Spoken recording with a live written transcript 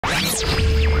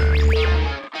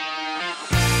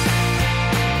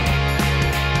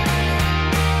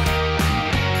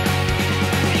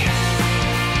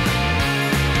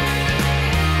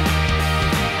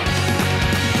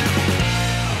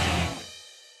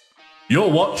You're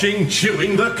watching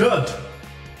Chewing the Cud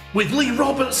with Leigh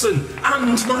Robertson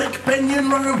and Mike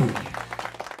Benyon-Rowe.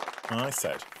 I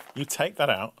said, you take that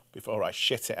out before I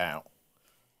shit it out.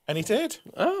 And he did.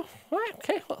 Oh, right,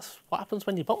 okay. That's what happens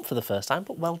when you bump for the first time,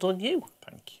 but well done you.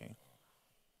 Thank you.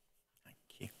 Thank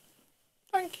you.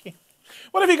 Thank you.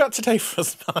 What have you got today for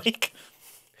us, Mike?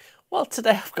 Well,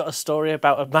 today I've got a story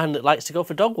about a man that likes to go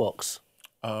for dog walks.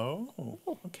 Oh,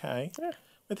 okay. Yeah.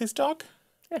 With his dog?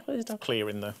 Yeah, with his dog. Clear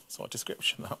in the sort of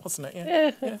description, that, wasn't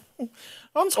it? Yeah.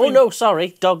 On screen. Oh, no,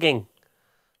 sorry, dogging.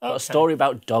 Got Okay. a story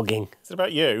about dogging. Is it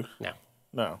about you? No.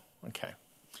 No. Okay.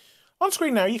 On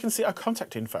screen now, you can see our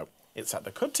contact info. It's at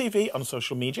the Cud TV on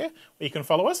social media, where you can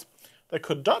follow us. The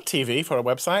Cud.tv for our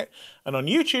website. And on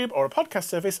YouTube or a podcast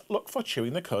service, look for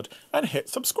Chewing the Cud and hit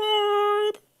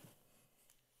subscribe.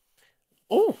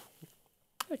 Oh,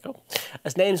 there you go.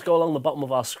 As names go along the bottom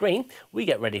of our screen, we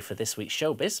get ready for this week's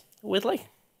showbiz with Leigh.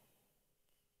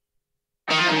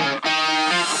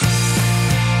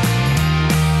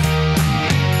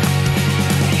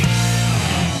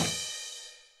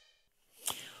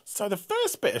 So the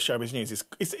first bit of showbiz news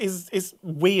is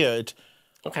weird.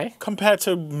 Okay. Compared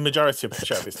to majority of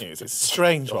showbiz news. It's a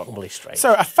strange one. Probably strange.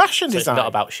 So a fashion So designer. it's not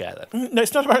about Cher then? No,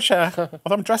 it's not about Cher.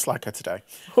 Although I'm dressed like her today.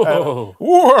 Whoa.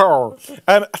 Whoa.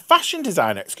 A fashion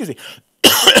designer, excuse me.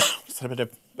 Just had a bit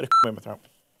of in my throat.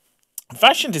 A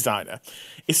fashion designer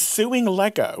is suing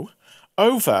Lego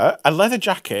over a leather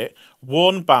jacket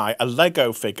worn by a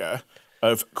Lego figure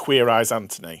of Queer Eyes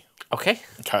Anthony. Okay.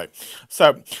 Okay,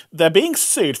 so they're being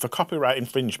sued for copyright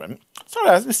infringement. Sorry,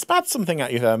 I spat something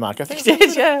at you there, Mike. I think You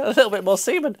did, yeah, a little bit more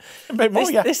semen. a bit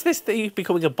more, yeah. This thing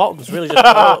becoming a bottom's really just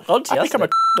onto you, I think I'm hasn't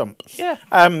a dump.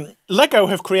 Yeah. Lego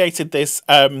have created this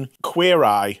Queer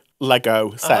Eye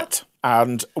Lego set.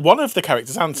 And one of the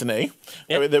characters, Anthony,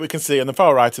 that we can see on the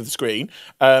far right of the screen,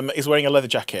 is wearing a leather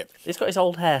jacket. He's got his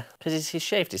old hair, because he's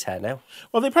shaved his hair now.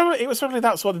 Well, it was probably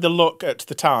that's what the look at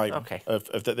the time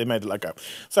of that they made the Lego.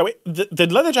 So the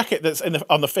leather jacket that's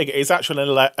on the figure is actually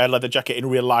a leather jacket in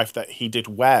real life that he did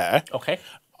wear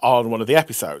on one of the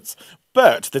episodes.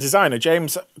 But the designer,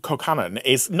 James Cocanon,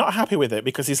 is not happy with it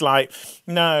because he's like,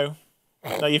 no,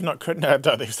 you've not. No, I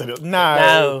don't think he said it.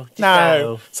 No.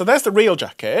 So there's the real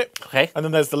jacket. Okay. And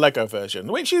then there's the Lego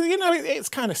version, which is, it's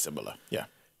kind of similar. Yeah.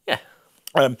 Yeah.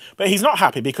 But he's not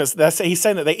happy because he's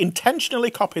saying that they intentionally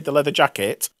copied the leather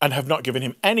jacket and have not given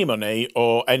him any money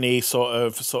or any sort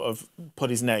of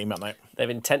put his name on it. They've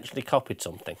intentionally copied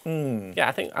something. Yeah,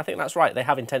 I think that's right. They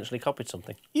have intentionally copied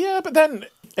something. Yeah, but then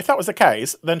if that was the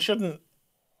case, then shouldn't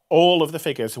all of the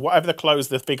figures, whatever the clothes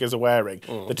the figures are wearing,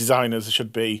 the designers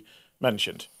should be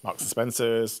mentioned? Marks and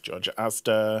Spencer's, George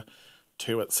Asda,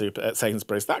 two at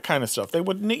Sainsbury's, that kind of stuff. You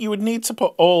would need to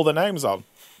put all the names on.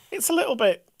 It's a little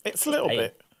bit. Just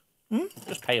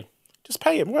pay him. Just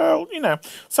pay him. Well,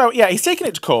 So yeah, he's taking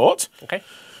it to court. Okay.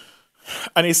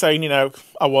 And he's saying,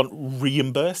 I want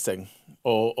reimbursing,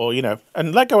 or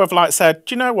and Lego have said,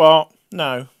 do you know what?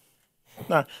 No.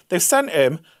 They've sent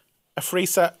him a free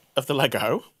set of the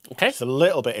Lego. Okay. It's a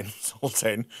little bit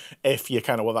insulting if you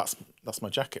kind of, that's my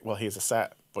jacket. Well, here's a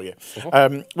set for you,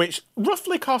 which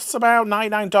roughly costs about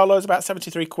 $99, about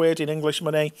 73 quid in English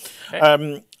money,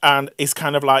 and it's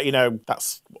kind of like,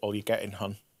 that's all you're getting,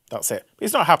 hun. That's it. But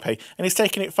he's not happy, and he's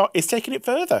taking it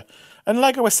further. And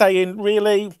Lego are saying,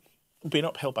 really, it'll be an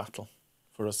uphill battle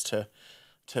for us to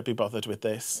be bothered with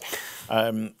this.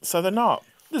 So they're not.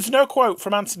 There's no quote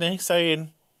from Anthony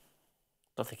saying,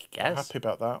 Don't think he cares. happy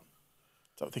about that.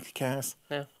 Don't think he cares.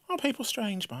 No. Are people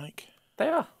strange, Mike? They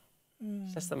are.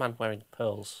 Says the man wearing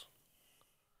pearls.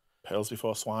 Pearls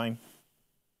before swine.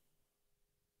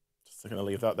 Just going to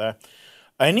leave that there.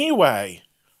 Anyway,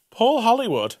 Paul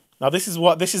Hollywood. Now this is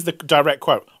the direct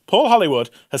quote. Paul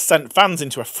Hollywood has sent fans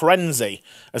into a frenzy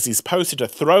as he's posted a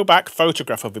throwback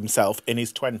photograph of himself in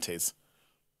his 20s.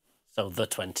 So the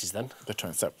 20s then. The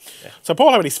 20s. So Paul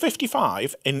Hollywood is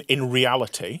 55 in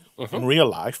reality, in real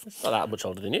life. Not that much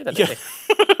older than you then, is he?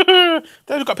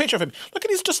 There we've got a picture of him. Look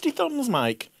at his dusty thumbs,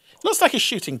 Mike. Looks like he's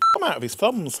shooting cum out of his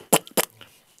thumbs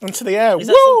into the air. Is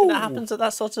that something that happens at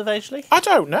that sort of age, Leigh? I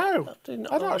don't know.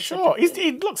 I'm not sure.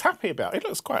 He looks happy about it. He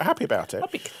looks quite happy about it.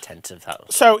 I'd be content with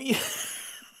that.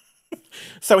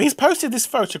 So he's posted this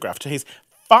photograph to his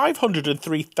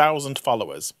 503,000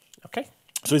 followers. Okay.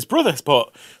 So his brother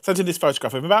sent him this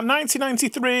photograph of him about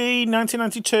 1993,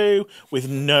 1992, with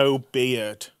no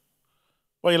beard.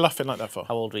 What are you laughing like that for?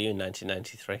 How old were you in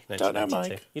 1993? Don't know,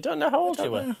 Mike. You don't know how old you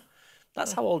were?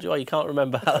 That's how old you are. You can't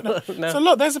remember. No. So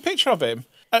look, there's a picture of him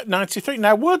at 93.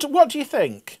 Now, what do you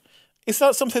think? Is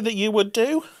that something that you would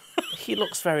do? He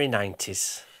looks very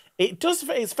 90s. It does.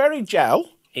 It's very gel.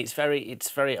 It's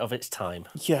very of its time.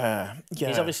 Yeah, yeah.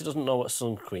 He obviously doesn't know what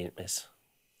sun cream is.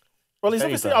 Well, he's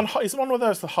very obviously burnt. he's one of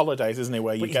those holidays, isn't he,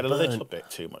 where you he's get a little burnt. bit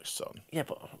too much sun. Yeah,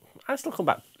 but I still come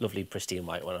back lovely, pristine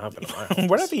white when I have been at my house.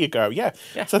 Wherever you go, yeah.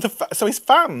 Yeah. So his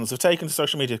fans have taken to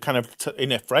social media kind of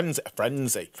in a frenzy,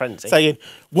 Frenzy. saying,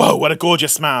 "Whoa, what a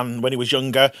gorgeous man when he was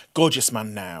younger, gorgeous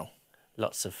man now."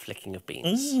 Lots of flicking of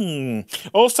beans.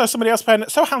 Also, somebody else paying,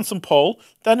 "So handsome, Paul.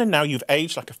 Then and now you've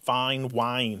aged like a fine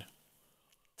wine."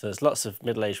 So there's lots of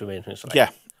middle-aged women who's like, Yeah,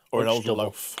 or an Lunch older double.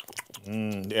 loaf.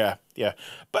 Yeah, yeah.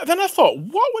 But then I thought,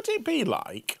 what would it be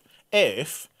like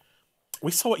if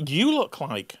we saw what you look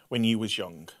like when you was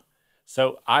young?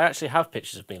 So I actually have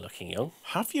pictures of me looking young,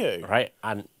 Have you? right?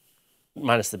 And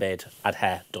minus the beard, had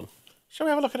hair done. Shall we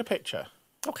have a look at a picture?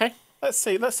 Okay. Let's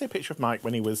see a picture of Mike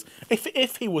when he was,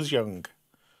 if he was young.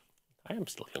 I am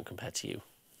still young compared to you.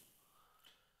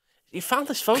 You found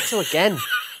this photo again.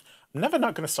 I'm never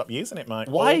not going to stop using it, Mike.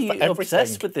 Why are All you for everything.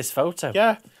 obsessed with this photo?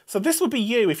 Yeah. So this would be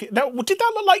you if you. Now, did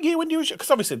that look like you when you was?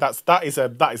 Because obviously that is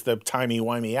the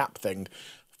timey-wimey app thing,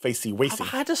 facey Have weasy. I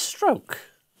had a stroke?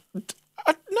 No,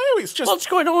 it's just What's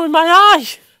going on with my eye?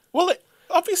 well,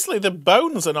 obviously the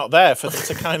bones are not there for them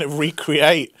to kind of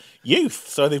recreate youth,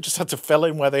 so they've just had to fill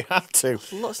in where they had to.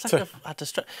 Looks like I've had a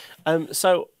stroke.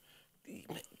 So,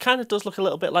 kind of does look a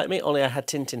little bit like me, only I had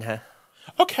Tintin hair.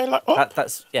 Okay, like up.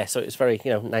 That's yeah. So it's very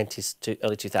 90s to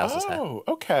early 2000s hair. Oh,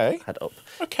 okay. Had up.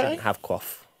 Okay. Didn't have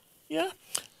coif. Yeah.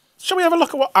 Shall we have a look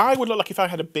at what I would look like if I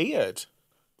had a beard?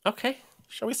 Okay.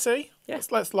 Shall we see? Yeah.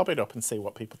 Let's lob it up and see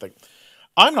what people think.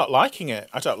 I'm not liking it.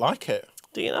 I don't like it.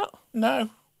 Do you not?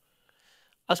 No,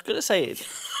 I was going to say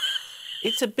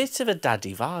it's a bit of a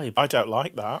daddy vibe, I don't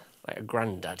like that. like a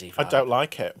granddaddy vibe. I don't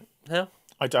like it. No.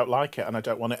 I don't like it, and I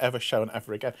don't want it ever shown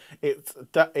ever again.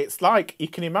 It's like you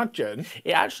can imagine.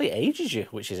 It actually ages you,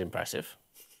 which is impressive.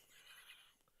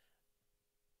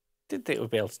 Didn't think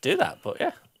we'd be able to do that, but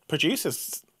yeah.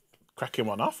 Producers cracking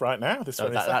one off right now. This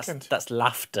very second. That's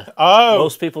laughter. Oh,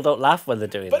 Most people don't laugh when they're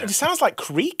doing but it that. sounds like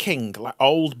creaking, like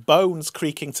old bones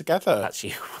creaking together. That's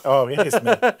you. Oh, yeah, it's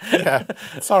me. Yeah,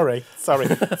 sorry.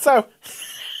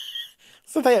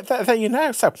 So there you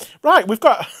know. So right, we've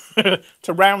got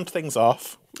to round things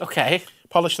off, Okay.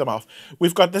 polish them off.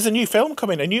 There's a new film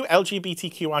coming, a new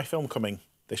LGBTQI film coming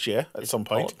this year at some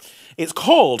point. It's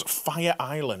called Fire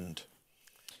Island.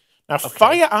 Now,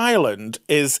 Fire Island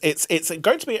it's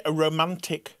going to be a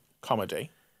romantic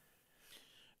comedy.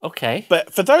 Okay.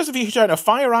 But for those of you who don't know,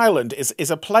 Fire Island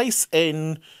is a place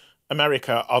in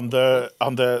America on the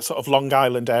sort of Long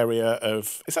Island area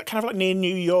of, is that kind of like near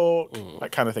New York,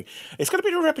 that kind of thing. It's got a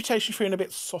bit of a reputation for being a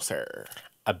bit saucy.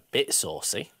 A bit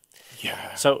saucy.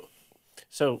 Yeah. So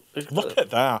Look at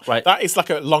that. Right. That is like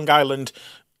a Long Island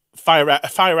Fire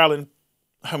Island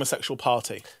homosexual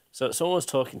party. So someone was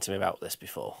talking to me about this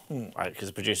before, right? Because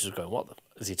the producer was going, "What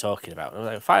is he talking about?" And I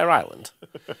was like, "Fire Island."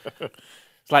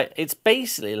 It's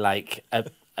basically like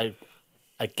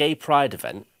a gay pride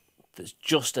event that's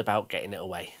just about getting it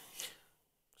away.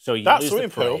 So you That's lose the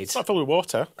swimming pool. parade. It's not filled with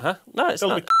water. Huh? No, it's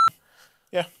Filled not. with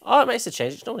yeah. Oh, it makes a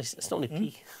change. It's normally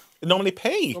pee. Normally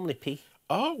pee. Normally pee.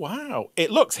 Oh wow! It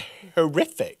looks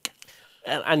horrific.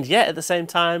 And yet at the same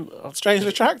time, Strangely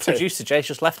attractive. producer Jay's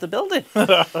just left the building,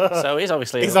 so he's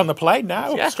obviously He's on the plane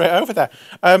now, Yeah. straight over there.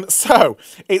 So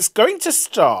it's going to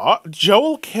star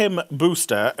Joel Kim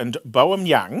Booster and Boeum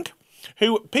Yang,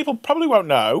 who people probably won't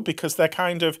know because they're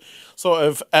kind of sort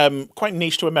of quite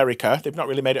niche to America. They've not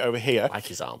really made it over here. like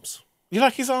his arms. You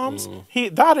like his arms?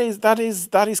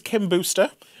 That is Kim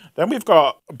Booster. Then we've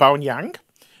got Boeum Yang,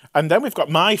 and then we've got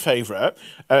my favourite,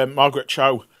 Margaret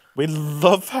Cho. We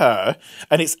love her,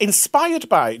 and it's inspired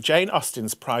by Jane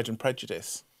Austen's Pride and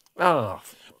Prejudice, Oh,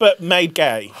 but made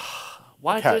gay.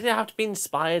 why Okay. do they have to be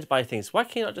inspired by things? Why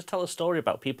can't you not just tell a story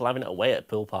about people having it away at a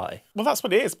pool party? Well, that's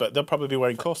what it is, but they'll probably be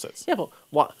wearing corsets. Yeah, but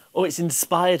what? Oh, it's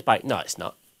inspired by. No, it's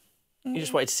not. You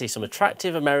just wanted to see some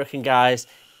attractive American guys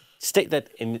stick that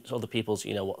in other people's.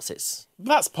 You know what's it's.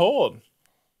 That's porn.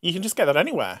 You can just get that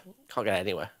anywhere. Can't get it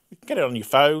anywhere. You can get it on your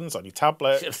phones, on your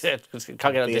tablets, Can't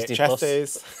get it on Disney Plus.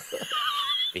 VHSs,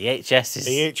 VHSs.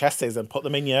 VHSs, and put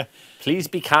them in your Please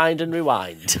be kind and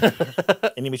rewind.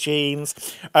 machines.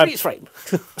 Freeze frame.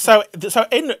 So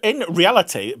in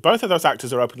reality, both of those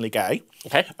actors are openly gay.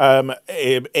 Okay.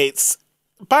 It's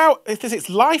about it's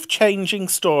life-changing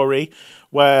story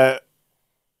where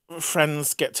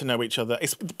friends get to know each other.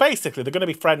 It's basically they're going to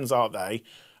be friends, aren't they?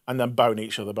 And then bone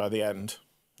each other by the end.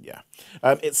 Yeah.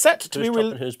 It's set to Who's be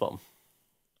top and who's bottom?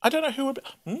 I don't know who would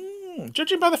be.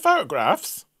 Judging by the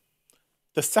photographs,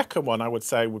 the second one I would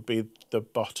say would be the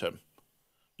bottom.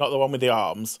 Not the one with the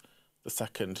arms, the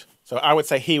second. So I would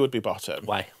say he would be bottom.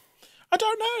 Why? I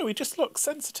don't know. He just looks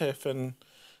sensitive and,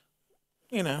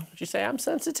 you know. Would you say I'm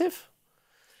sensitive?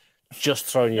 Just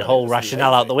throwing your whole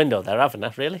rationale out the window there, haven't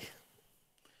I, really?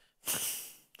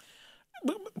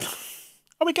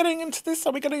 Are we getting into this?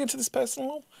 Are we getting into this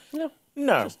personal? No.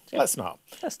 No, let's not.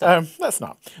 Let's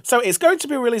not. So it's going to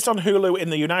be released on Hulu in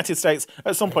the United States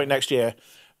at some point next year,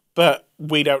 but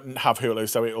we don't have Hulu,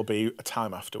 so it'll be a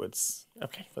time afterwards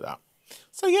for that.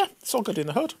 So yeah, it's all good in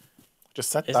the hood. Just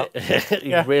said that.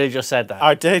 You really just said that.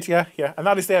 I did, yeah. And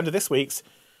that is the end of this week's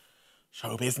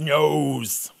Showbiz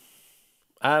News.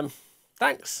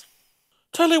 Thanks.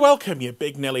 Totally welcome, you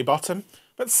big Nelly bottom.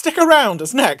 But stick around,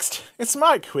 as next, it's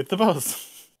Mike with the buzz.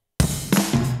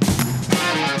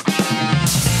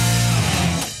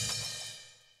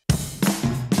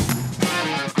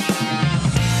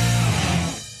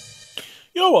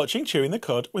 You're watching Chewing the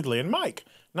Cud with Leigh and Mike.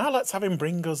 Now let's have him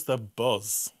bring us the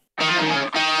buzz.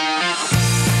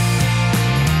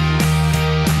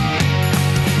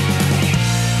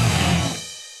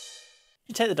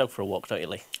 You take the dog for a walk, don't you,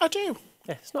 Leigh? I do.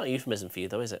 Yeah, it's not a euphemism for you,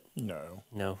 though, is it? No.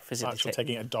 No, It's physically. actually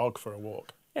taking a dog for a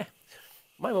walk. Yeah.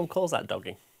 My mum calls that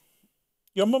dogging.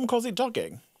 Your mum calls it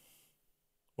dogging?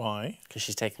 Why? Because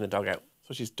she's taking the dog out.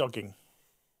 So she's dogging.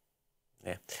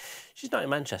 Yeah. She's not in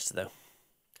Manchester, though,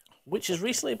 which has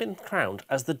recently been crowned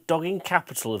as the dogging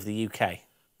capital of the UK.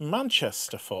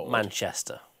 Manchester for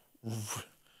Manchester.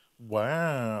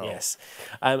 Wow. Yes.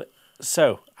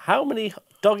 So, how many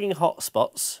dogging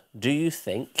hotspots do you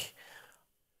think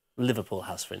Liverpool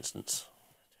has, for instance?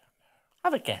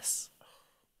 Have a guess.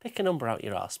 Pick a number out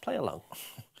your arse. Play along.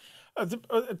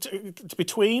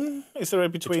 Between? Is there a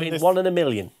between this? 1 and a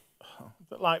million.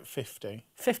 Like 50.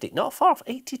 50. Not far off.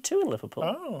 82 in Liverpool.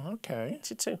 Oh, okay.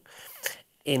 82.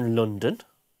 In London,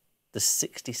 there's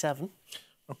 67.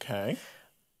 Okay.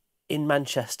 In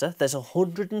Manchester, there's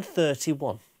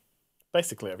 131.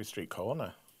 Basically every street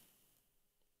corner.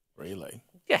 Really?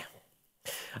 Yeah.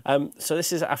 So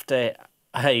this is after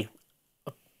a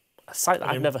site that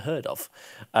I've never heard of.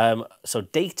 So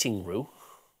Dating Roo,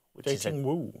 which is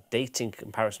a dating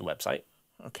comparison website.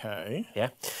 Okay. Yeah.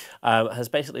 Has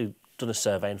basically done a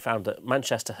survey and found that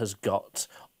Manchester has got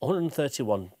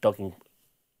 131 dogging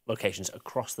locations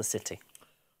across the city.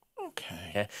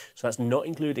 Okay. Yeah. So that's not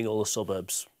including all the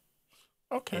suburbs.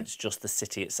 Okay. It's just the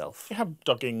city itself. You have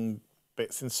dogging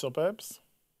bits in suburbs?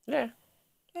 Yeah.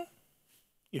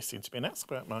 You seem to be an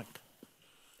expert, Mike.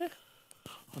 Yeah.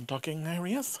 On dogging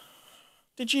areas.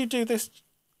 Did you do this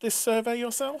survey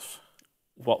yourself?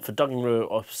 What, for dogging Roo,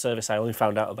 or service I only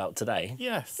found out about today?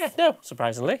 Yes. Yeah, no,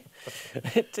 surprisingly.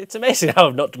 It's amazing how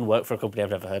I've not done work for a company I've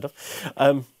never heard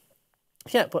of.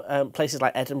 Yeah, but places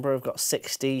like Edinburgh have got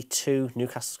 62,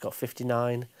 Newcastle's got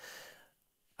 59,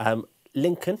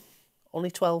 Lincoln,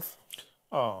 only 12.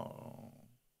 Oh.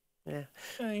 Yeah.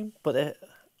 Shame. But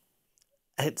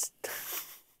it's...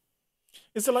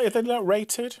 Is it like, are they not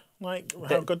rated? Like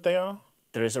how good they are?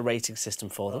 There is a rating system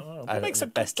for them. Oh, what makes a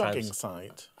good dogging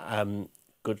site?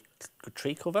 Good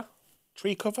tree cover.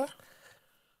 Tree cover?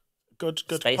 Good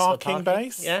Space for parking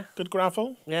base? Yeah. Good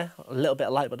gravel? Yeah, a little bit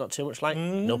of light, but not too much light.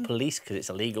 No police, because it's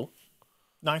illegal.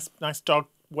 Nice dog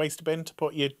waste bin to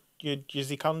put your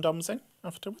jizzy condoms in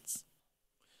afterwards.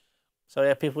 So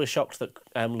yeah, people were shocked that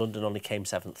London only came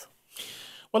 7th.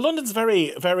 Well, London's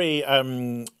very, very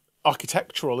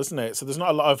architectural, isn't it? So there's not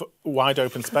a lot of wide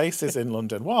open spaces in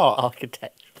London. What?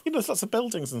 Architecture. You know, there's lots of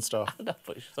buildings and stuff. No,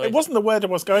 It wasn't the word I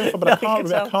was going for, but No,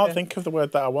 I can't think of the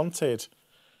word that I wanted.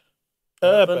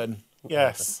 Urban.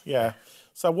 Yes, yeah.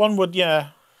 So one would, yeah.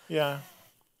 Yeah,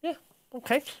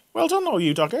 okay. Well done, all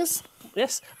you doggers.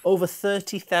 Yes, over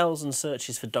 30,000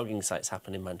 searches for dogging sites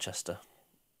happen in Manchester.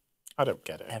 I don't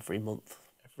get it. Every month.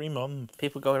 Every month.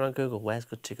 People going on Google, where's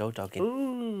good to go dogging?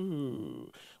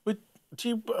 Ooh.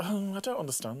 I don't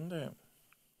understand it.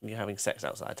 You're having sex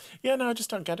outside. Yeah, no, I just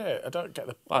don't get it. I don't get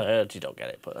the... Well, I heard you don't get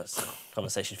it, but that's a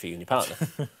conversation for you and your partner.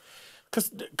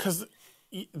 Because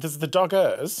there's the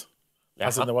doggers,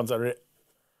 as in the ones that are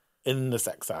in the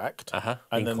sex act,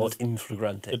 and then caught in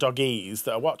flagrante. the doggies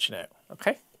that are watching it,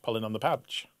 Okay, pulling on the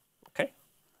badge, okay.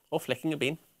 Or flicking a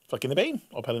bean. flicking the bean,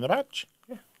 or pulling the badge.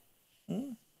 Yeah.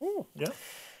 Yeah,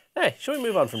 Hey, shall we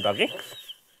move on from dogging?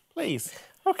 please.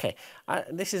 Okay,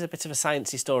 this is a bit of a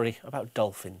sciencey story about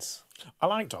dolphins. I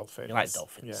like dolphins. You like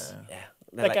dolphins? Yeah. Yeah.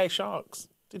 They're gay sharks.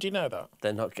 Did you know that?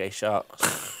 They're not gay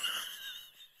sharks.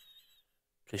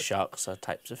 Because sharks are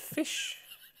types of fish.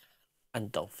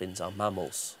 And dolphins are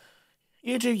mammals.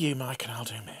 You do you, Mike, and I'll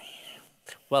do me.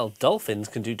 Well, dolphins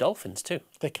can do dolphins too.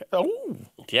 Oh,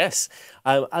 Yes.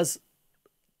 As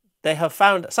they have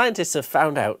found, scientists have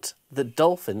found out that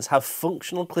dolphins have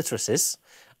functional clitorises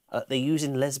that they use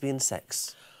in lesbian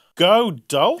sex. Go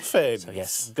Dolphins! So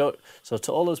yes, go. So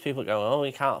to all those people going, oh,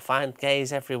 we can't find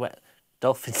gays everywhere.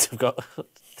 Dolphins have got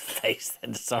face.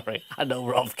 Then sorry, I know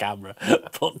we're off camera,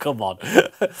 but come on,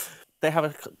 they have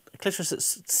a clitoris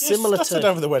that's similar you to.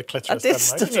 over the word clitoris. I did Didn't you?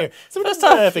 stutter. It's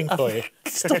unnerving for you.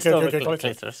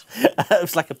 Clitoris. It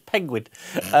was like a penguin,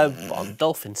 but on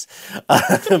dolphins.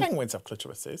 Do penguins have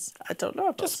clitorises? I don't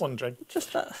know. Just wondering.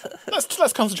 Just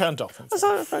Let's concentrate on dolphins.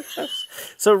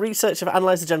 So research have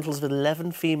analysed the genitals of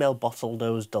 11 female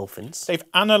bottlenose dolphins. They've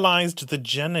analysed the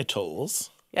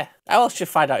genitals. Yeah. How else do you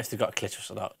find out if they've got a clitoris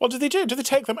or not? What do they do? Do they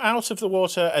take them out of the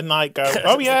water and like go,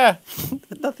 oh yeah,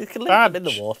 No, they can leave them in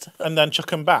the water. and then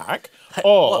chuck them back?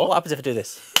 Or What happens if I do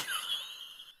this?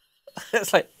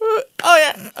 It's like, oh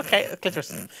yeah, okay, a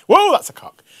clitoris. whoa, that's a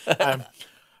cock. Because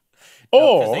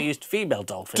Or they used female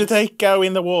dolphins. do they go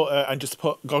in the water and just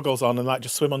put goggles on and like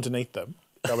just swim underneath them,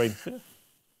 going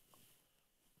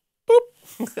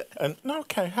boop? And no,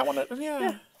 okay, I want to,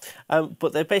 yeah.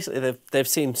 But they basically they've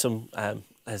seen some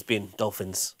lesbian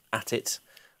dolphins at it,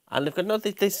 and they've got no.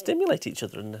 They stimulate each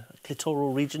other in the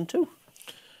clitoral region too.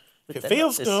 If it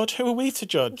feels good, who are we to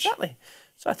judge? Exactly.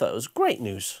 So I thought it was great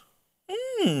news.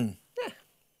 Yeah.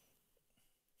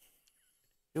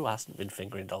 Who hasn't been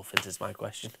fingering dolphins is my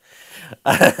question.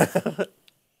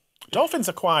 Dolphins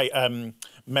are quite,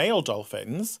 male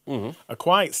dolphins are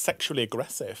quite sexually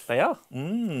aggressive. They are.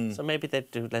 So maybe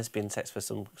they'd do lesbian sex for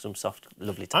some soft,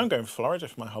 lovely time. I'm going to Florida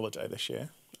for my holiday this year.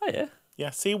 Oh yeah.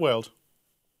 Yeah, SeaWorld.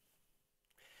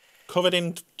 Covered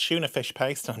in tuna fish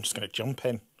paste, and I'm just going to jump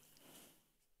in.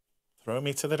 Throw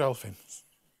me to the dolphins.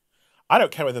 I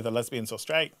don't care whether they're lesbians or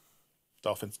straight.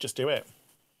 Dolphins, just do it.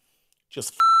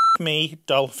 Just me,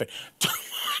 dolphin.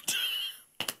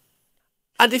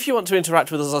 And if you want to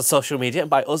interact with us on social media, and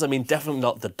by us I mean definitely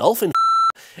not the dolphin,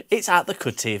 it's at the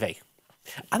Cud TV.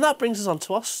 And that brings us on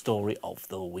to our story of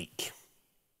the week.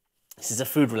 This is a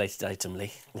food-related item,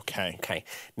 Leigh. Okay. Okay.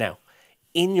 Now,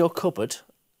 in your cupboard,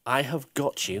 I have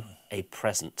got you a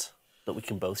present that we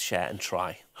can both share and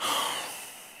try.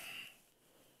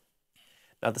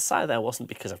 Now, the sigh there wasn't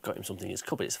because I've got him something in his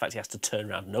cupboard. It's the fact he has to turn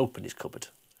around and open his cupboard.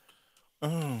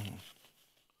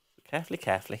 Carefully,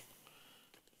 carefully.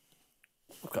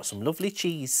 We've got some lovely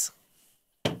cheese.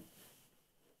 You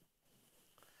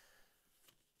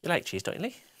like cheese, don't you,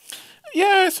 Leigh?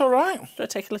 Yeah, it's all right. Do I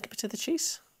take a little bit of the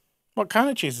cheese? What kind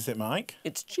of cheese is it, Mike?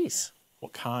 It's cheese.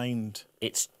 What kind?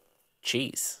 It's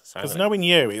cheese. Because knowing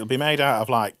you, it'll be made out of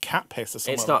like cat piss or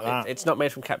something It's not. like that. It's not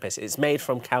made from cat piss. It's made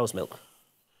from cow's milk.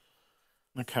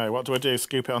 Okay, what do I do?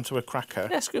 Scoop it onto a cracker?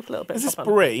 Yeah, scoop a little bit. Is this pop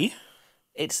on. brie?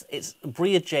 It's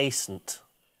brie adjacent.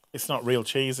 It's not real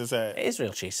cheese, is it? It is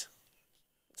real cheese.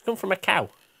 It's come from a cow.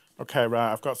 Okay,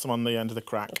 right. I've got some on the end of the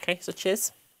crack. Okay, so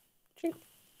cheers. Ching.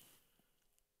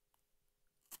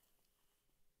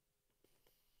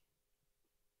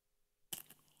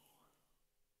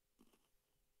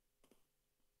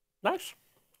 Nice.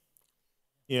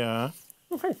 Yeah.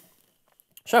 Okay.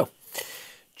 So,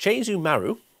 Cheesu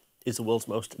Maru is the world's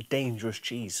most dangerous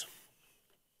cheese.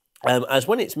 As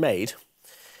when it's made,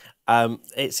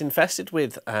 it's infested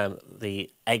with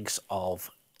the eggs of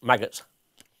maggots,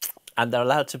 and they're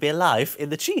allowed to be alive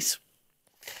in the cheese.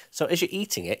 So as you're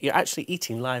eating it, you're actually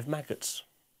eating live maggots.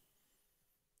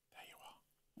 There you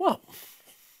are. What?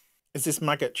 Is this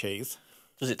maggot cheese?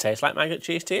 Does it taste like maggot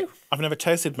cheese to you? I've never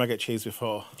tasted maggot cheese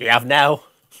before. Do you have now?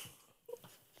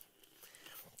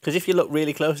 Because if you look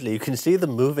really closely, you can see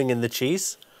them moving in the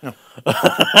cheese. No.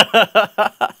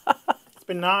 It's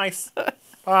been nice.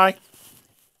 Bye.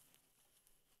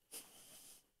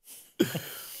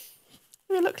 If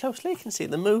you look closely, you can see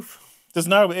them move. There's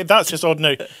no, that's just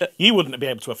ordinary. You wouldn't be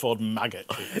able to afford maggot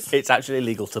cheese. It's actually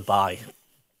illegal to buy.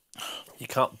 You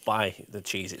can't buy the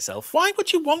cheese itself. Why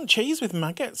would you want cheese with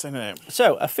maggots in it?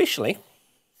 So, officially,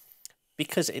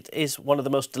 because it is one of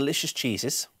the most delicious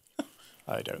cheeses.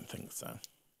 I don't think so.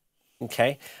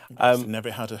 Okay. I've never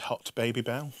had a hot baby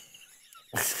bell.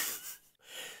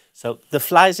 So the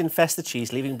flies infest the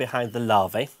cheese, leaving behind the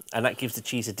larvae, and that gives the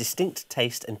cheese a distinct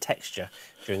taste and texture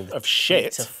during the 3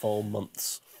 to 4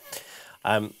 months.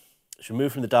 It's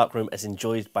removed from the dark room as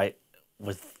enjoyed by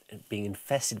with being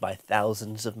infested by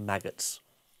thousands of maggots.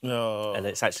 No. And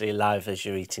it's actually alive as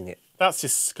you're eating it. That's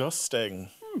disgusting.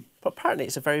 But apparently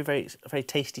it's a very, very, very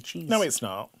tasty cheese. No, it's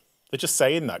not. They're just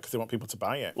saying that because they want people to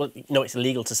buy it. Well, no, it's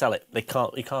illegal to sell it. You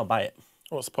can't buy it.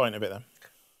 What's the point of it then?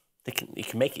 You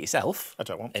can make it yourself. I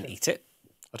don't want and to. Eat it.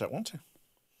 I don't want to.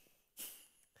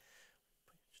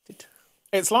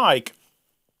 It's like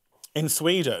in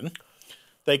Sweden,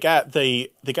 they get the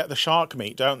shark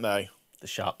meat, don't they? The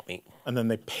shark meat. And then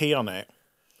they pee on it,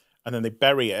 and then they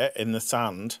bury it in the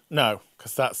sand. No,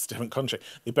 because that's a different country.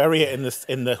 They bury it in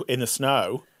the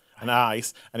snow and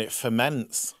ice, and it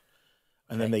ferments,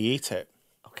 and then they eat it.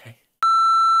 Okay.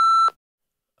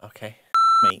 Okay.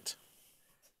 Meat.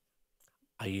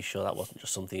 Are you sure that wasn't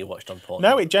just something you watched on porn?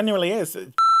 No, it genuinely is.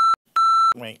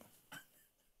 Wait.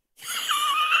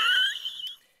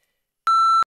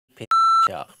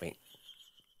 Shark meat.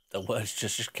 The words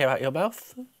just came out of your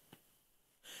mouth.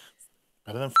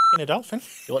 Better than f***ing a dolphin.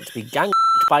 You want to be ganged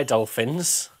by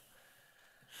dolphins.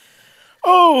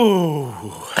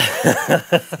 Oh!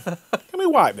 Can we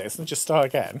wipe this and just start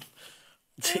again?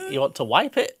 You want to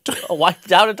wipe it? Or wipe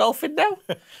down a dolphin now?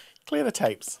 Clear the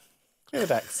tapes. Clear the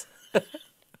decks.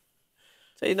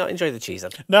 So you're not enjoying the cheese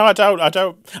then? No, I don't.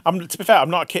 To be fair, I'm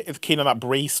not keen on that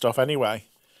brie stuff anyway.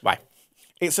 Why?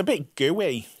 It's a bit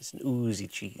gooey. It's an oozy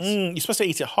cheese. You're supposed to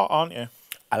eat it hot, aren't you?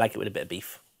 I like it with a bit of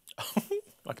beef.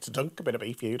 Like to dunk a bit of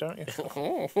beef, you don't you?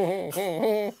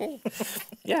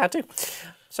 Yeah, I do.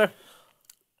 So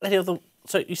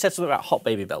you said something about hot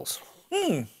baby bells.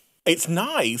 It's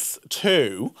nice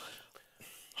to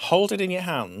hold it in your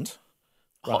hand.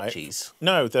 Hot cheese.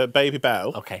 No, the baby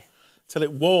bell. Okay. Till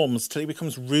it warms, till it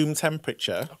becomes room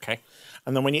temperature. Okay.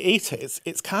 And then when you eat it,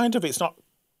 it's not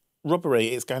rubbery.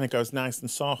 It kind of goes nice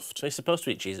and soft. So you're supposed to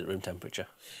eat cheese at room temperature.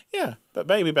 Yeah, but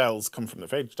baby bells come from the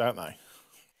fridge, don't they?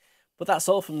 But that's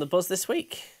all from the buzz this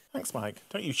week. Thanks, Mike.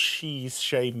 Don't you cheese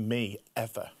shame me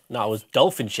ever. No, I was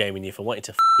dolphin shaming you for wanting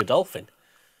to f a dolphin.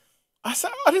 I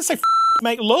didn't say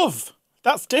make love.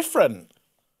 That's different.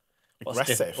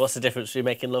 Aggressive. What's the difference between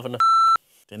making love and a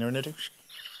Dinner and a douche.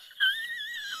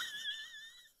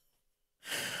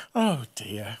 Oh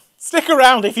dear. Stick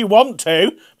around if you want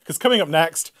to, because coming up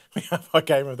next, we have our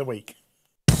game of the week.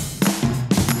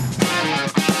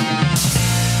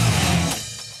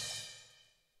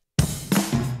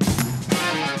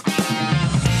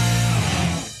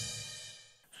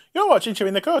 You're watching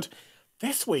Chewing the Cud.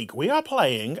 This week we are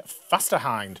playing Faster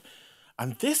Hind.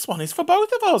 And this one is for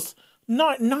both of us.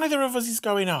 Neither of us is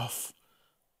going off.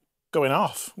 Going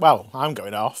off? Well, I'm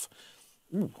going off.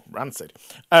 Ooh, rancid.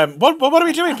 What are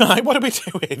we doing, Mike? What are we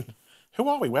doing? Who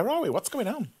are we? Where are we? What's going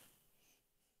on?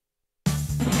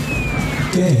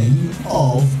 Game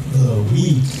of the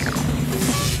week.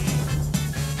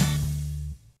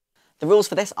 The rules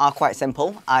for this are quite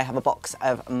simple. I have a box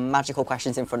of magical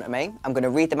questions in front of me. I'm going to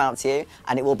read them out to you,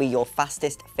 and it will be your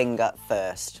fastest finger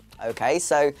first. Okay,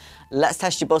 so let's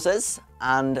test your buzzers,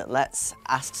 and let's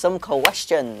ask some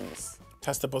questions.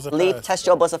 Test the buzzer Leigh, first. test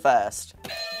your buzzer first.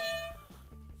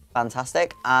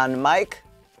 Fantastic. And Mike?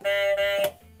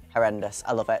 Horrendous.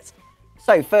 I love it.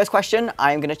 So, first question,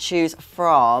 I'm going to choose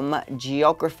from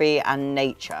geography and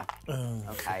nature.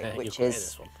 Okay, which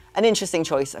is an interesting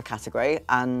choice of category,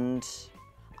 and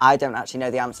I don't actually know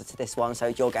the answer to this one, so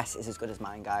your guess is as good as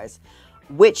mine, guys.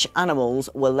 Which animals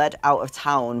were led out of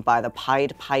town by the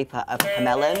Pied Piper of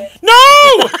Hamelin? No!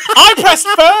 I pressed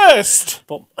first!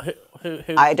 But who?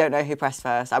 I don't know who pressed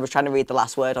first. I was trying to read the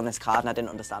last word on this card and I didn't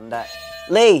understand it.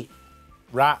 Leigh?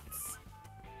 Rats.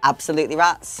 Absolutely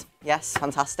rats. Yes,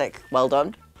 fantastic. Well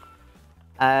done.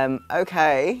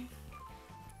 Okay.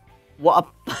 What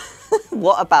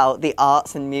about the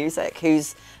arts and music?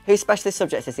 Whose specialist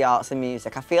subject is the arts and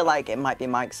music? I feel like it might be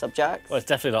Mike's subject. Well, it's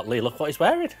definitely not Leigh. Look what he's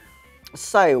wearing.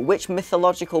 So, which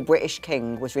mythological British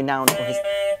king was renowned for his...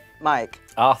 Mike?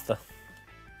 Arthur.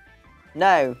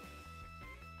 No.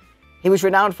 He was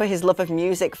renowned for his love of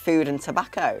music, food and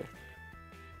tobacco.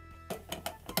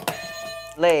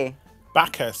 Leigh?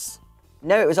 Bacchus.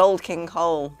 No, it was Old King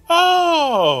Cole.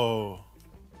 Oh!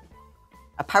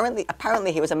 Apparently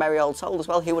he was a merry old soul as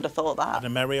well. Who would have thought that? And a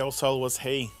merry old soul was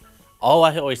he. Oh,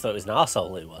 I always thought it was an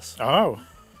arsehole he was. Oh.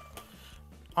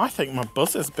 I think my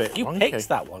buzzer's a bit You wonky. picked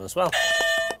that one as well.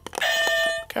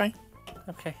 Okay.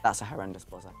 Okay. That's a horrendous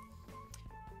buzzer.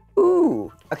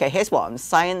 Ooh. Okay, here's one.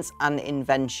 Science and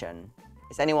invention.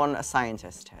 Is anyone a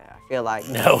scientist here? I feel like...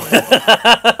 No.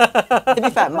 To be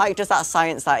fair, Mike does that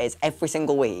science that is every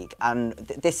single week, and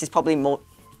this is probably more...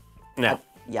 No.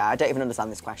 Yeah, I don't even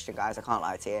understand this question, guys. I can't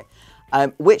lie to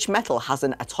you. Which metal has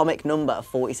an atomic number of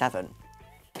 47?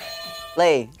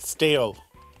 Leigh? Steel.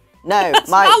 No,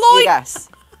 Mike, alloy. you guess.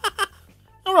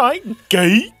 All right.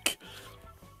 Geek.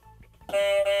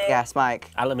 Yes,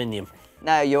 Mike. Aluminium.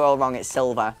 No, you're all wrong. It's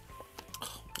silver.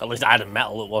 At least I had a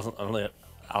metal that wasn't only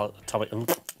atomic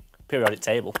periodic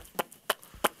table.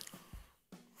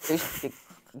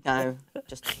 No,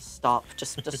 just stop.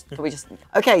 Can we just...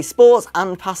 Okay, sports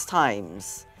and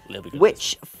pastimes.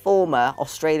 Which former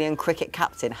Australian cricket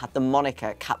captain had the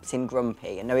moniker Captain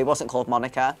Grumpy? And no, he wasn't called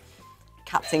Monica.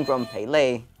 Captain Grumpy.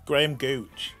 Leigh? Graham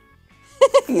Gooch.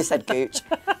 You said Gooch.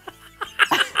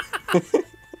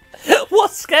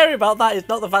 What's scary about that is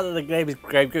not the fact that the name is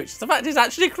Graham Gooch, it's the fact he's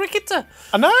actually a cricketer.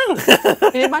 I know.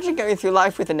 Can you imagine going through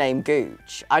life with the name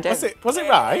Gooch? I don't. Was it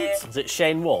right? Was it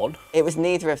Shane Warne? It was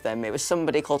neither of them. It was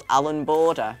somebody called Alan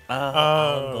Border.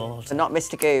 Oh, Lord. So not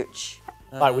Mr. Gooch.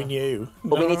 Like we knew.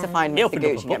 But we need to find He Mr. opened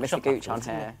up a Gooch and get Mr. bookshop Gooch on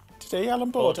afterwards, here. Did he,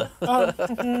 Alan Border?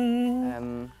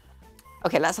 Oh.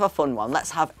 Okay, let's have a fun one.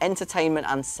 Let's have entertainment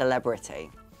and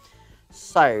celebrity.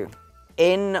 So,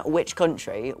 in which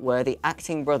country were the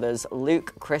acting brothers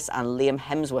Luke, Chris, and Liam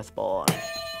Hemsworth born?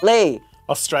 Leigh.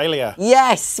 Australia.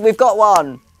 Yes, we've got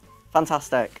one.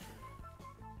 Fantastic.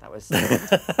 That was.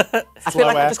 I feel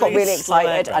like I just got really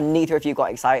excited, and neither of you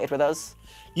got excited with us.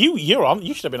 You're on.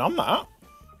 You should have been on that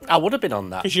I would have been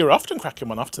on that. because you're often cracking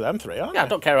one off to them three, aren't Yeah, I you?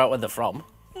 don't care about where they're from.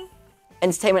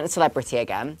 Entertainment and celebrity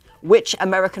again. Which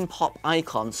American pop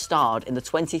icon starred in the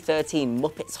 2013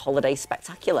 Muppets Holiday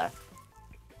Spectacular?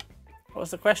 What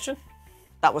was the question?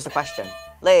 That was the question.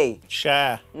 Leigh.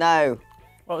 Share. No.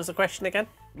 What was the question again?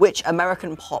 Which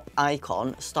American pop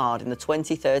icon starred in the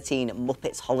 2013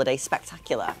 Muppets Holiday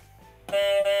Spectacular?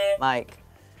 Mike.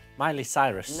 Miley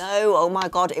Cyrus. No, oh my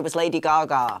God, it was Lady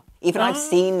Gaga. Even I've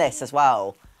seen this as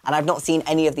well, and I've not seen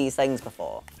any of these things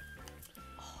before.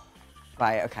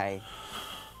 Right, okay.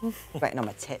 Writing on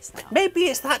my tits now. Maybe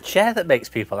it's that chair that makes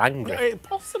people angry. It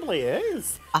possibly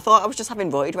is. I thought I was just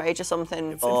having roid rage or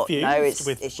something, but no, infused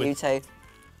it's you two.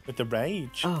 With the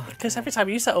rage. Because every time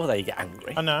you sit over there, you get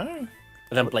angry. I know. And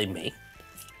then blame me.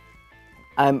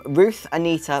 Ruth,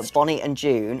 Anita, Bonnie, and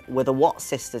June were the what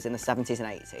sisters in the 70s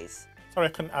and 80s? Sorry,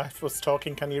 I was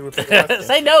talking. Can you repeat the question?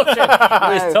 Say no, Jim.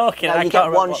 I was talking. No, I you can't get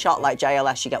remember one what- shot like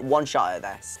JLS. You get one shot at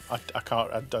this. I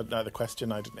can't. I don't know the question.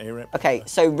 I didn't hear it. Okay,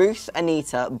 so Ruth,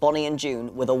 Anita, Bonnie, and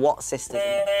June were the what sisters?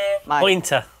 Mike.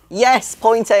 Pointer. Yes,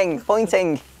 pointing.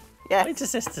 Yeah. Pointer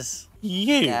sisters.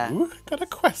 You Yeah. got a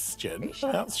question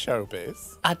about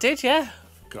showbiz? I did, yeah.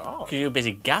 God. Because you were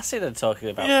busy gassing and talking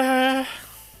about... Yeah.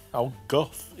 Oh,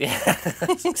 guff. Yeah.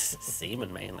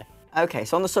 Semen, mainly. Okay,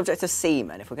 so on the subject of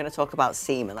semen, if we're going to talk about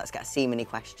semen, let's get a semen-y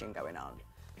question going on.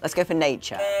 Let's go for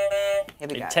nature. Here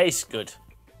we go. It tastes good.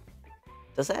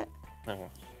 Does it? Oh.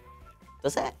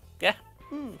 Does it? Yeah.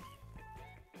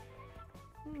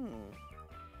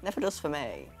 Never does for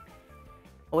me.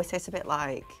 Always tastes a bit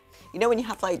like... You know when you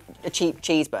have like a cheap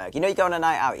cheeseburger? You know you go on a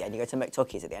night out, yeah, and you go to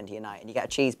McTucky's at the end of your night and you get a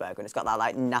cheeseburger and it's got that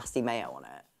like nasty mayo on it.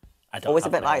 I don't Always a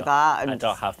have bit mayo. like that. I And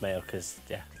don't have mayo because,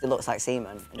 yeah. it looks like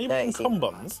semen. Are you dirty eating semen. cum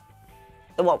buns?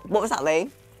 So what was that, Leigh?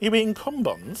 You eating cum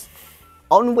buns?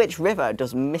 On which river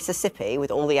does Mississippi, with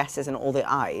all the S's and all the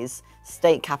I's,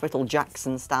 state capital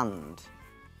Jackson stand?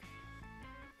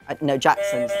 No,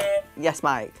 Jackson's. Yes,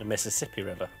 Mike. The Mississippi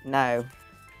River. No.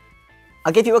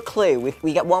 I'll give you a clue.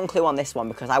 We get one clue on this one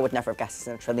because I would never have guessed this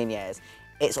in a trillion years.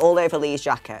 It's all over Leigh's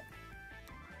jacket.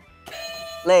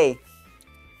 Leigh.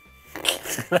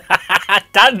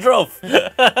 Dandruff!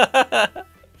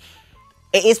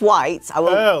 It is white. I will.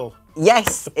 Pearl.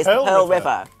 Yes, it's the Pearl Pearl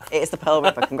River. River. It is the Pearl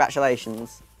River.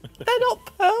 Congratulations. They're not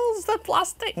pearls, they're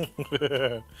plastic.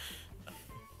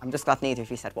 I'm just glad neither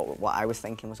of you said what I was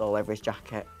thinking was all over his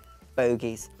jacket.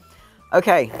 Bogies.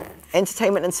 Okay,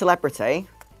 entertainment and celebrity.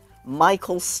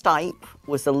 Michael Stipe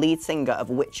was the lead singer of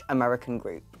which American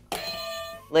group?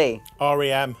 Leigh.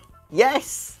 REM.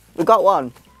 Yes, we've got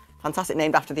one. Fantastic,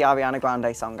 named after the Ariana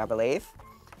Grande song, I believe.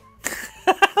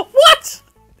 What?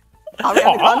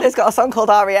 Ariana Grande's got a song called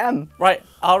REM. Right,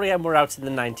 REM were out in the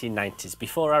 1990s,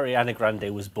 before Ariana Grande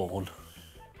was born.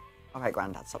 All right,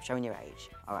 Grandad, stop showing your age.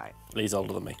 All right. Leigh's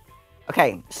older than me.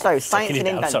 Okay, so science Taking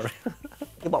and it down, invention.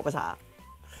 sorry. What was that?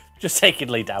 Just taking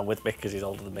Leigh down with me because he's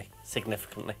older than me,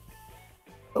 significantly.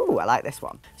 Ooh, I like this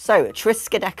one. So,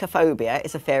 triskaidekaphobia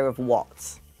is a fear of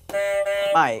what?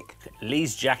 Mike?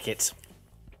 Leigh's jacket.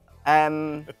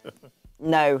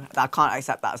 No, I can't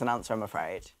accept that as an answer, I'm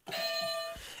afraid.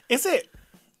 Is it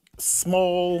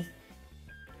small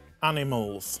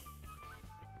animals?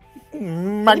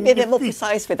 Can you be a bit more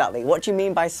precise with that, Leigh? What do you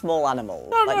mean by small animals?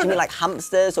 Do you mean like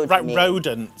hamsters or do Like you mean...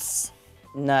 rodents?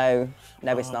 No,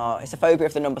 it's not. It's a phobia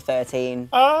of the number 13.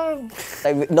 Oh.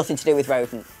 So nothing to do with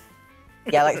rodent.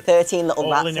 Yeah, like 13 little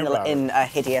All rats in a row. in a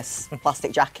hideous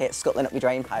plastic jacket scuttling up your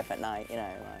drain pipe at night, you know.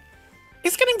 Like.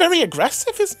 It's getting very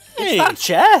aggressive, isn't it? That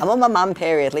chair. I'm on my man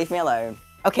period, leave me alone.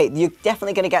 Okay, you're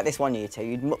definitely going to get this one, you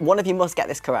two. One of you must get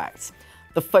this correct.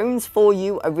 The Phones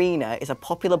 4U Arena is a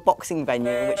popular boxing venue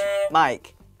in which...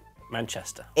 Mike?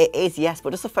 Manchester. It is, yes, but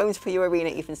does the Phones 4U Arena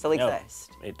even still No,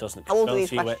 exist? it doesn't. How old are Phones these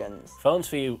for You questions? Phones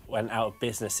for You went out of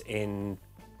business in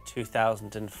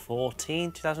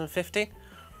 2014, 2015.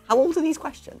 How old are these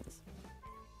questions?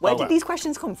 Where did well. these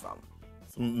questions come from?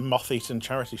 Some moth-eaten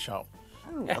charity shop.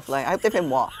 Oh, lovely. I hope they've been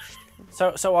washed.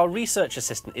 So our research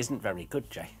assistant isn't very good,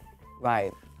 Jay,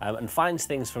 Right. and finds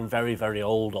things from very, very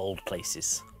old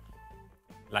places,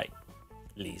 like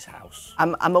Leigh's house.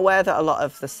 I'm aware that a lot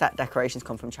of the set decorations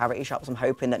come from charity shops. I'm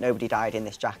hoping that nobody died in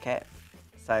this jacket.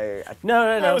 So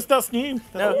No. That's new.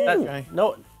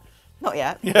 No, not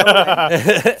yet.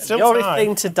 Still your time.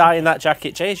 thing to die in that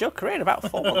jacket, Jay, is your career in about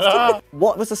 4 months.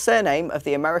 What was the surname of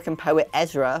the American poet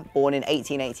Ezra, born in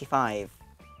 1885?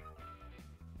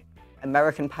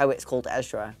 American poet's called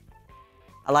Ezra.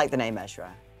 I like the name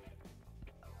Ezra.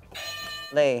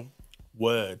 Leigh,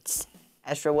 Words.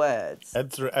 Ezra Words.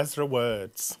 Ezra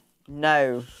Words.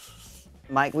 No.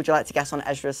 Mike, would you like to guess on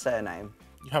Ezra's surname?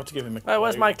 You have to give him a Oh,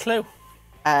 where's clue. my clue?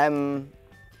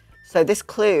 So this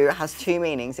clue has two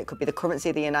meanings. It could be the currency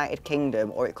of the United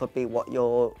Kingdom, or it could be what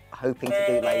you're hoping to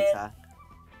do later.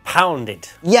 Pounded.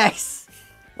 Yes!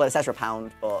 Well, it's Ezra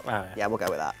Pound, but yeah, we'll go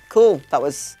with that. Cool, that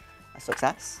was a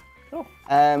success. Cool.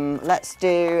 Let's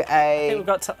do I think a... we've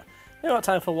got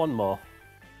time for one more.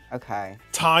 Okay.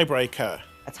 Tiebreaker.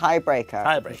 A tiebreaker.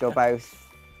 Tiebreaker. You're both...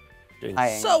 Doing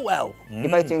Tying. so well. You're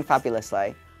both doing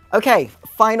fabulously. Okay,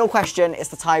 final question. It's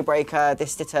the tiebreaker.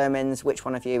 This determines which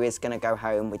one of you is going to go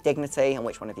home with dignity and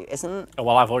which one of you isn't. Oh,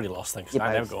 well, I've already lost then, because You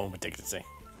I never both. go home with dignity.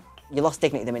 You lost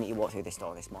dignity the minute you walked through this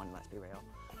door this morning, let's be real.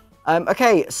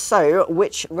 Okay, so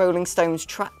which Rolling Stones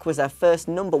track was their first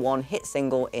 #1 hit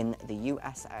single in the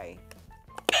USA?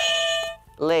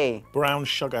 Leigh? Brown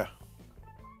Sugar.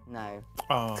 No.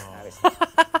 Oh. No,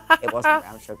 it wasn't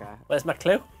Brown Sugar. Where's my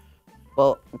clue?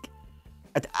 Well,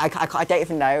 I don't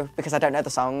even know because I don't know the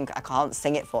song. I can't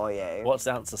sing it for you. What's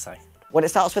the answer say? Well, it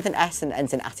starts with an S and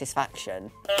ends in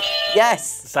satisfaction.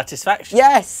 Yes. Satisfaction?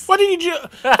 Yes. What did you do?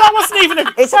 That wasn't even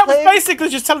a... It's a that was clue. basically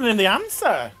just telling him the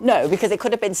answer. No, because it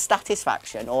could have been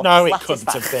Satisfaction or No, it Slatisfaction.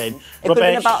 couldn't have been. It could have been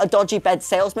Rubbish. about a dodgy bed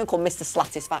salesman called Mr.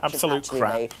 Slatisfaction. Absolute actually,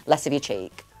 crap. Leigh. Less of your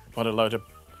cheek. What a load of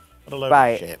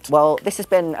Right. shit. Well, this has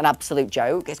been an absolute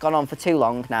joke. It's gone on for too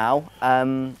long now.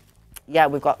 Yeah,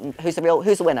 we've got... Who's the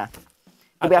winner?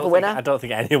 Do we have a winner? I don't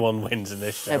think anyone wins in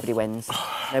this show. Nobody wins.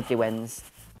 Nobody wins.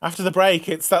 After the break,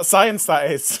 it's that science that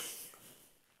is.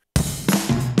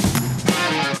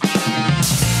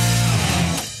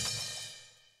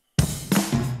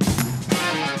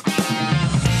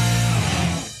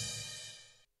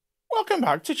 Welcome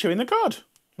back to Chewing the Cud.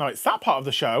 Now, it's that part of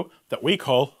the show that we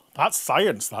call That's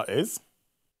Science, that is.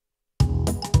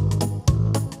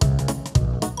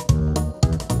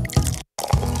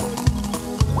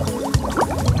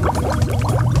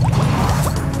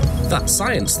 That's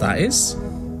science, that is.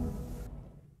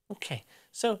 Okay,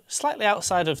 so slightly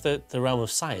outside of the realm of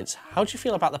science, how do you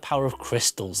feel about the power of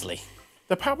crystals, Leigh?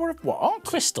 The power of what?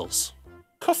 Crystals.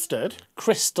 Custard?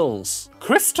 Crystals.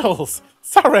 Crystals.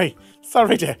 Sorry,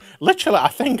 dear. Literally, I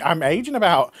think I'm aging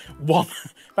about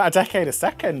a decade a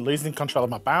second, losing control of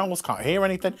my bowels, can't hear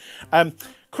anything.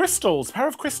 Crystals, power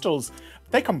of crystals,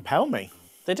 they compel me.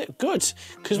 They do good,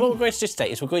 because what we're going to do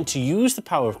today is we're going to use the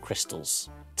power of crystals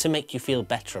to make you feel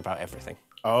better about everything.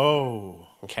 Oh.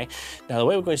 Okay. Now the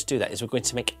way we're going to do that is we're going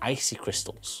to make icy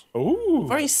crystals. Ooh.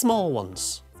 Very small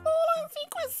ones. Icy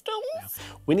crystals.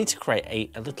 We need to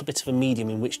create a little bit of a medium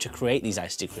in which to create these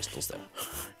icy crystals, though.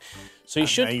 So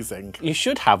you Amazing. You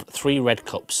should have 3 red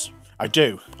cups. I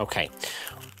do. Okay.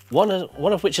 One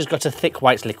of which has got a thick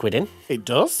white liquid in. It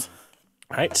does.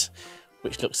 Right.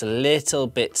 Which looks a little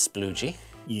bit sploogey.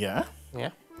 Yeah. Yeah.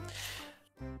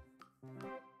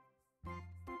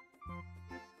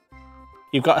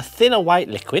 You've got a thinner white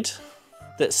liquid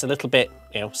that's a little bit,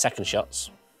 second shots.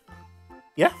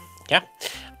 Yeah. Yeah.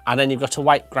 And then you've got a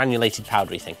white granulated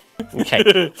powdery thing.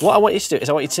 Okay. What I want you to do is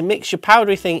I want you to mix your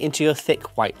powdery thing into your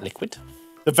thick white liquid.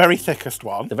 The very thickest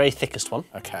one. The very thickest one.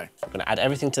 Okay. I'm going to add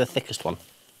everything to the thickest one.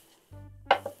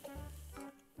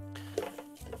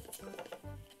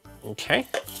 Okay.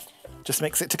 Just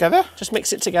mix it together. Just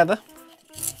mix it together.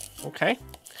 Okay.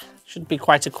 Should be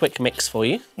quite a quick mix for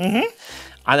you. Mm-hmm.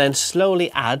 And then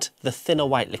slowly add the thinner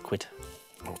white liquid.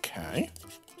 Okay.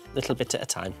 Little bit at a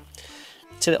time.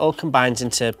 Till it all combines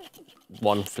into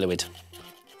one fluid.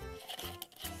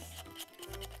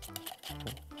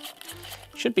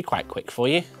 Should be quite quick for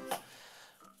you.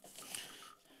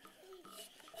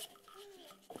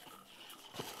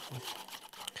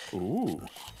 Ooh.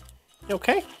 You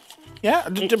okay? Yeah,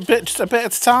 just a bit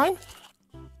at a time.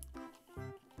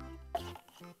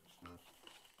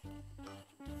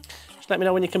 Just let me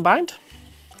know when you're combined.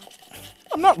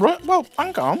 I'm not well,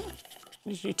 hang on.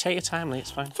 You take your time, Leigh,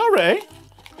 it's fine. Sorry.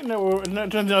 I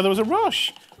didn't know there was a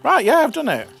rush. Right, yeah, I've done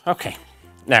it. Okay.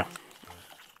 Now,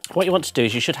 what you want to do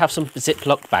is you should have some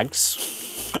Ziploc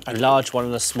bags. A large one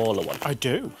and a smaller one. I do.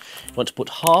 You want to put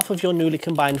half of your newly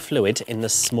combined fluid in the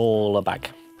smaller bag.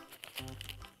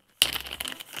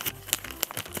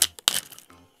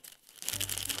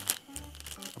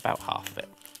 About half of it.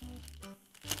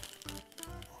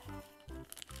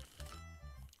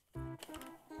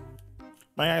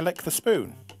 May I lick the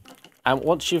spoon? And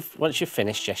once you've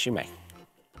finished, yes, you may.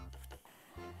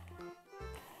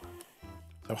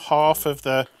 So half of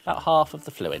the... About half of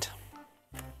the fluid.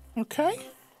 Okay.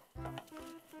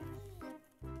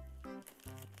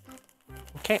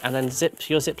 Okay, and then zip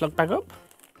your Ziploc bag up.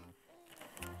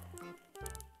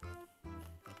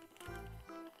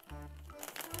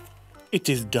 It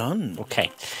is done.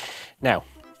 Okay, now,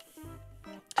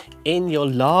 in your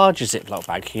larger Ziploc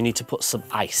bag, you need to put some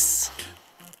ice.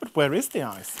 But where is the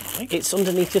ice, Mike? It's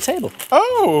underneath your table.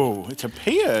 Oh, it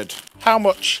appeared. How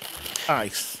much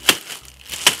ice?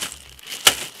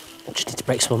 Just need to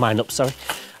break some of mine up, sorry.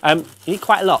 You need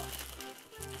quite a lot.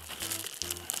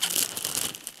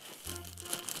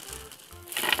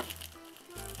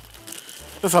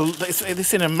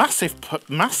 It's in a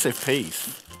massive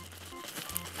piece.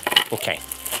 Okay.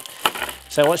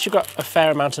 So once you've got a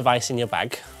fair amount of ice in your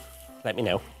bag, let me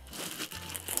know.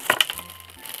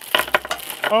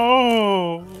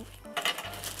 Oh.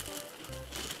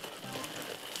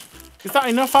 Is that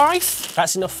enough ice?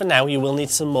 That's enough for now. You will need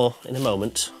some more in a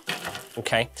moment.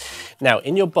 Okay. Now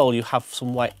in your bowl you have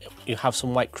some white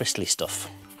crystally stuff.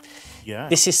 Yeah.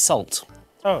 This is salt.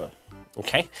 Oh.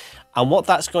 Okay. And what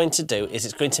that's going to do is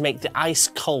it's going to make the ice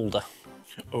colder.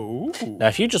 Oh. Now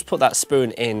if you just put that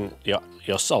spoon in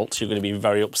your salt, you're going to be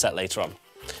very upset later on.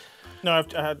 No,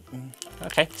 I've had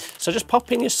Okay. So just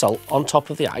pop in your salt on top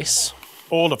of the ice.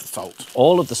 all of the salt.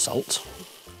 All of the salt.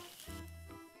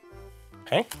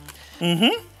 Okay.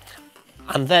 Mm-hmm.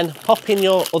 And then pop in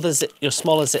your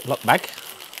smaller Ziploc bag.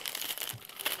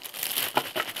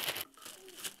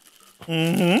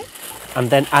 Mm-hmm. And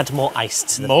then add more ice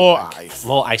to the More big bag. ice.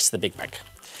 More ice to the big bag.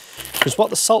 Because what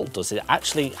the salt does, it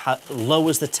actually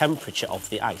lowers the temperature of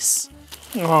the ice.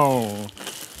 Oh.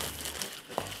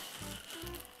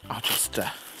 I'll just...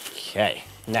 Okay.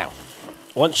 Now,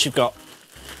 once you've got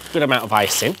a good amount of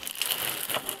ice in,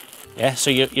 yeah, so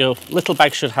your little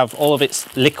bag should have all of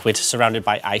its liquid surrounded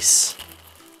by ice.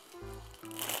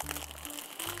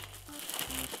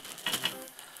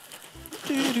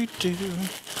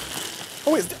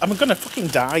 Oh, I'm gonna fucking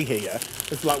die here.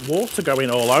 There's like water going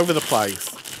all over the place.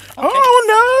 Okay.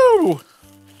 Oh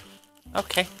no!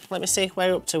 Okay, let me see where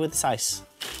you're up to with this ice.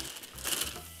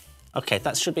 Okay,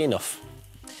 that should be enough.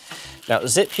 Now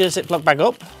zip your Ziploc bag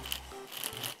up.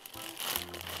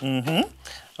 Mm-hmm.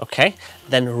 Okay,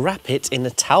 then wrap it in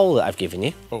the towel that I've given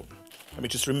you. Oh, let me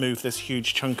just remove this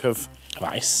huge chunk of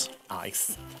Ice.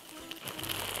 ice.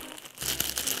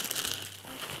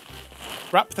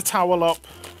 Wrap the towel up.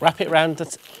 Wrap it round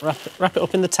wrap it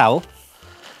up in the towel,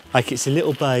 like it's a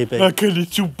little baby. Like a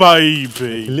little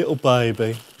baby. Little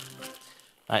baby.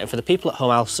 Right, and for the people at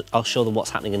home, I'll show them what's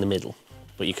happening in the middle,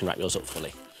 but you can wrap yours up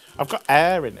fully. I've got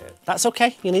air in it. That's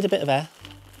okay. You need a bit of air.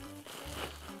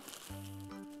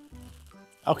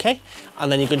 Okay,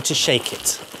 and then you're going to shake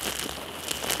it.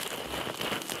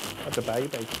 Like a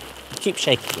baby. Keep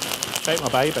shaking it. Shake my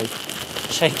baby.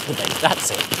 Shake the baby.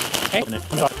 That's it. Okay.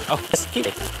 Oh, just keep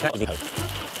it.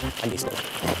 And it's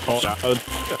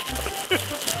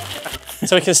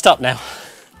So we can stop now.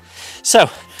 So,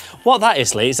 what that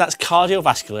is, Leigh, is that's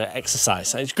cardiovascular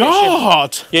exercise. It's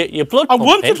God! Your blood I pumping.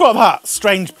 wondered what that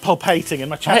strange pulpating in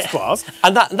my chest was.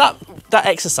 And that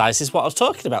exercise is what I was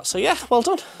talking about. So yeah, well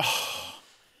done.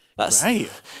 That's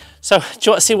Right. So, do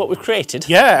you want to see what we've created?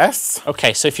 Yes.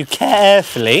 Okay, so if you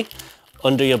carefully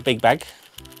undo your big bag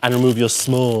and remove your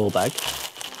small bag.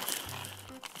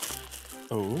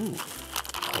 Ooh.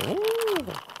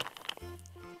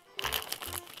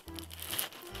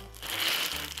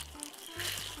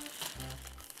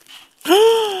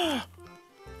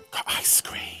 Got ice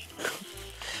cream.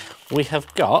 We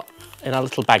have got in our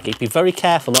little baggie. Be very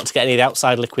careful not to get any of the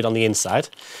outside liquid on the inside,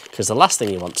 because the last thing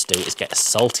you want to do is get a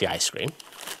salty ice cream.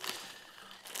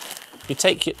 You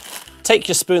take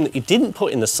your spoon that you didn't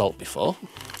put in the salt before.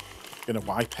 I'm gonna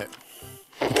wipe it.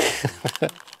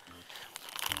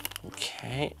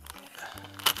 Okay.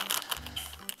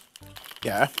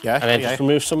 Yeah. And then just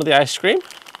remove some of the ice cream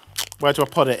Where do I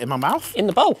put it? In my mouth? in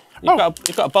the bowl.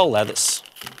 You've got a bowl there that's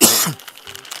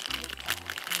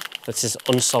that is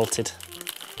unsalted.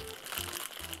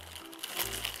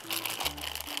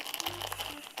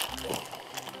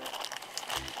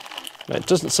 Now, it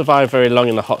doesn't survive very long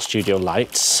in the hot studio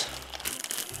lights.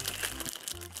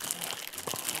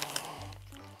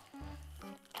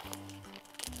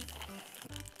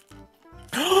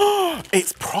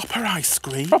 It's proper ice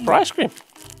cream. Proper ice cream.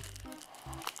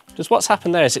 Because what's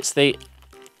happened there is it's the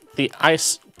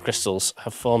ice crystals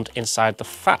have formed inside the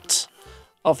fat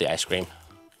of the ice cream.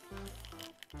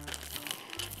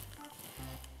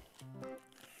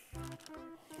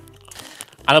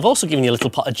 And I've also given you a little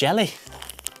pot of jelly.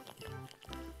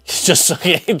 Just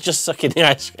sucking the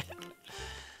ice cream.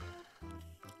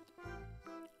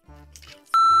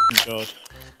 Good.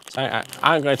 So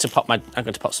I'm going to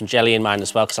pop some jelly in mine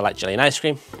as well because I like jelly and ice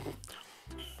cream.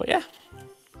 But yeah.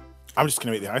 I'm just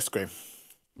going to eat the ice cream.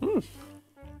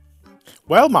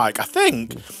 Well, Mike, I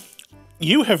think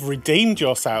you have redeemed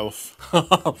yourself.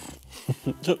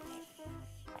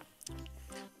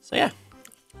 So yeah.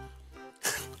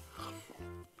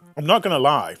 I'm not going to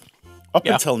lie. Up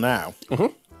Yeah. until now,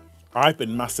 I've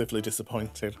been massively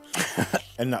disappointed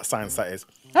in that science, that is.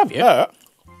 Have you? But,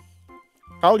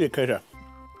 how you kidding?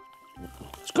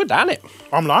 It's good, isn't it?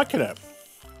 I'm liking it.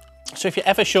 So if you're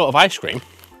ever short of ice cream,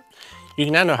 you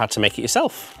can now know how to make it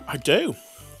yourself. I do.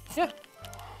 Yeah.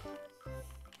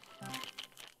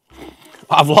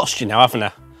 I've lost you now, haven't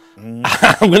I?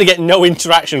 I'm going to get no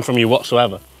interaction from you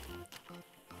whatsoever.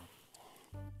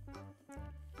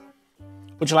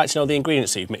 Would you like to know the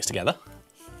ingredients that you've mixed together?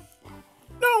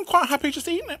 No, I'm quite happy just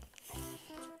eating it.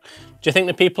 Do you think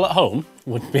the people at home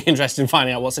would be interested in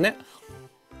finding out what's in it?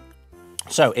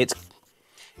 So it's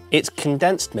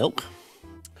condensed milk,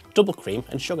 double cream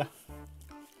and sugar.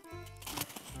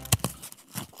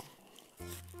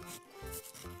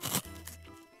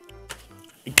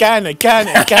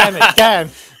 Again.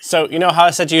 So you know how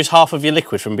I said use half of your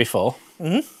liquid from before?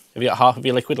 Mm-hmm. Have you got half of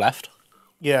your liquid left?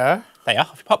 Yeah. There you are,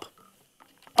 off you pop.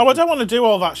 Oh, I don't want to do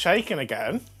all that shaking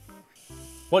again.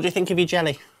 What do you think of your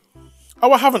jelly?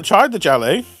 Oh, I haven't tried the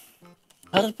jelly.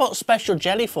 I just bought special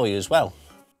jelly for you as well.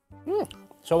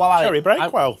 So while Cherry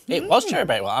Bakewell. It was Cherry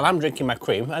Bakewell, and I'm drinking my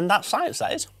cream, and that's science,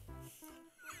 that is.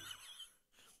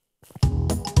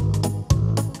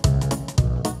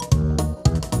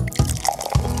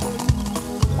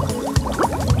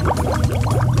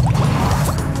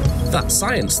 That's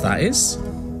science, that is.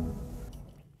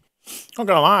 Not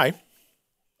gonna lie,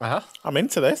 Uh-huh. I'm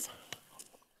into this.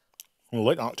 We'll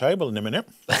lick that table in a minute.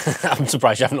 I'm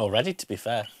surprised you haven't already, to be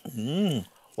fair.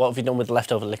 What have you done with the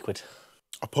leftover liquid?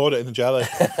 I poured it in the jelly.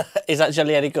 Is that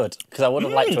jelly any good? Because I would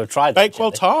have liked to have tried that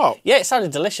Bakewell jelly. tart. Yeah, it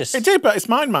sounded delicious. It did, but it's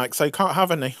mine, Mike, so you can't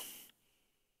have any.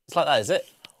 It's like that, is it?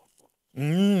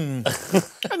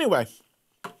 Anyway,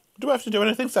 do I have to do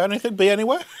anything, say anything, be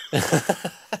anywhere?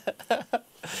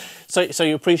 So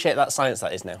you appreciate that science,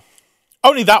 that is, now?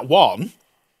 Only that one,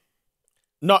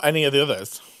 not any of the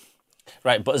others.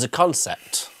 Right, but as a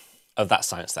concept of that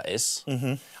science, that is,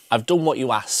 I've done what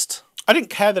you asked. I didn't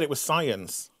care that it was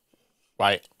science.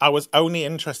 Right. I was only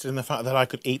interested in the fact that I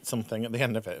could eat something at the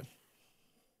end of it.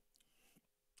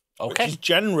 Okay. Which is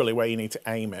generally where you need to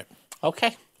aim it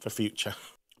Okay. for future.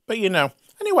 But you know,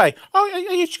 anyway, are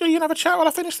you going to have a chat while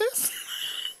I finish this?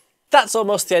 That's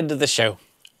almost the end of the show.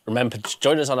 Remember to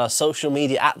join us on our social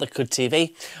media at The Cud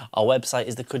TV. Our website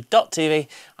is thecud.tv.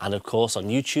 And of course on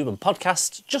YouTube and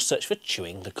podcasts, just search for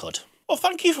Chewing the Cud. Well,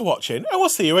 thank you for watching, and we'll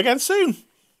see you again soon.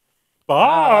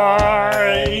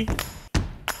 Bye.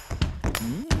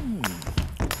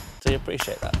 Do you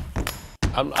appreciate that?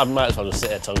 I might as well just sit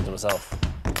here talking to myself.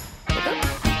 Okay.